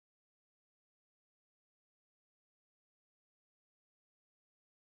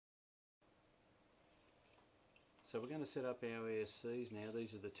So we're going to set up our ESCs now.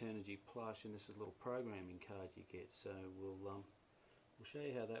 These are the Turnigy Plush, and this is a little programming card you get. So we'll show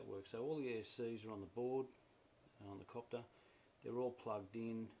you how that works. So all the ESCs are on the board, on the copter. They're all plugged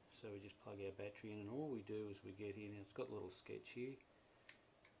in, so we just plug our battery in, and all we do is we get here. Now it's got a little sketch here.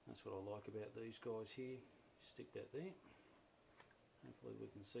 That's what I like about these guys here. Stick that there. Hopefully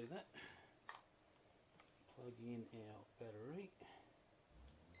we can see that. Plug in our battery.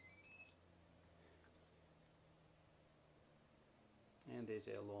 And there's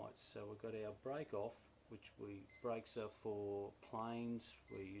our lights. So we've got our brake off, which brakes are for planes.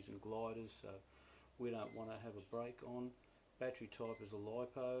 We're using gliders, so we don't want to have a brake on. Battery type is a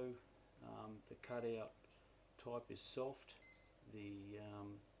LiPo. The cutout type is soft. The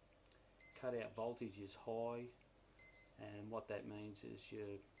cutout voltage is high, and what that means is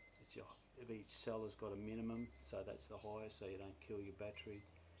each cell has got a minimum, so that's the highest, so you don't kill your battery.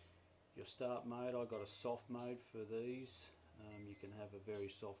 Your start mode, I got a soft mode for these. You can have a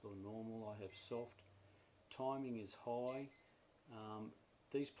very soft or normal. I have soft. Timing is high.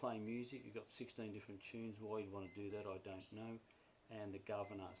 These play music. You've got 16 different tunes. Why you'd want to do that, I don't know. And the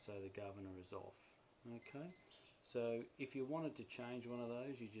governor, so the governor is off. Okay. So if you wanted to change one of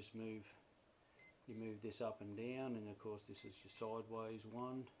those, you just move this up and down, and of course this is your sideways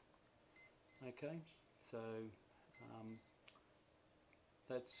one. Okay. So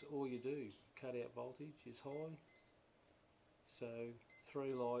that's all you do. Cutout voltage is high. So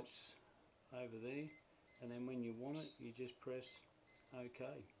 3 lights over there, and then when you want it, you just press OK,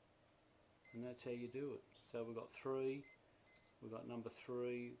 and that's how you do it. So we've got 3, we've got number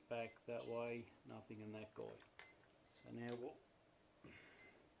 3 back that way, nothing in that guy. So now we'll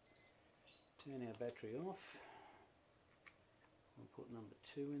turn our battery off. We'll put number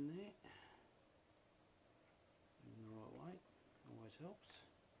 2 in there, in the right way, always helps.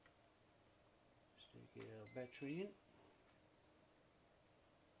 Stick our battery in.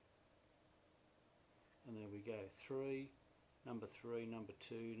 And there we go, 3, number 3, number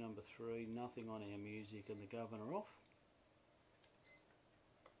 2, number 3, nothing on our music, and the governor off.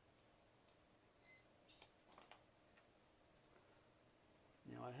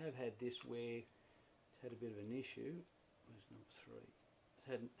 Now I have had this where it's had a bit of an issue. Where's number 3? It's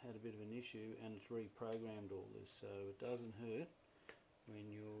had a bit of an issue, and it's reprogrammed all this, so it doesn't hurt when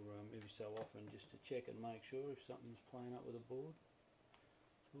you're every so often just to check and make sure if something's playing up with the board.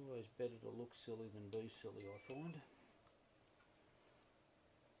 It's always better to look silly than be silly, I find.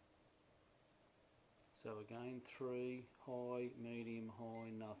 So again, 3, high, medium, high,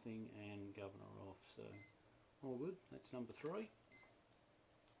 nothing, and governor off. So all good. That's number 3.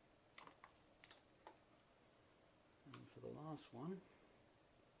 And for the last one,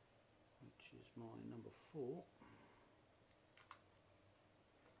 which is my number 4.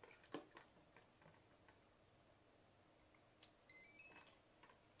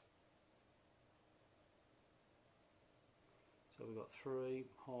 So we've got 3,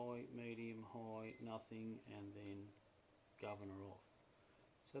 high, medium, high, nothing, and then governor off.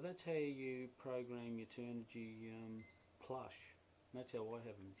 So that's how you program your Turnigy Plush. And that's how I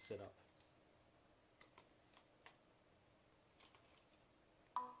have them set up.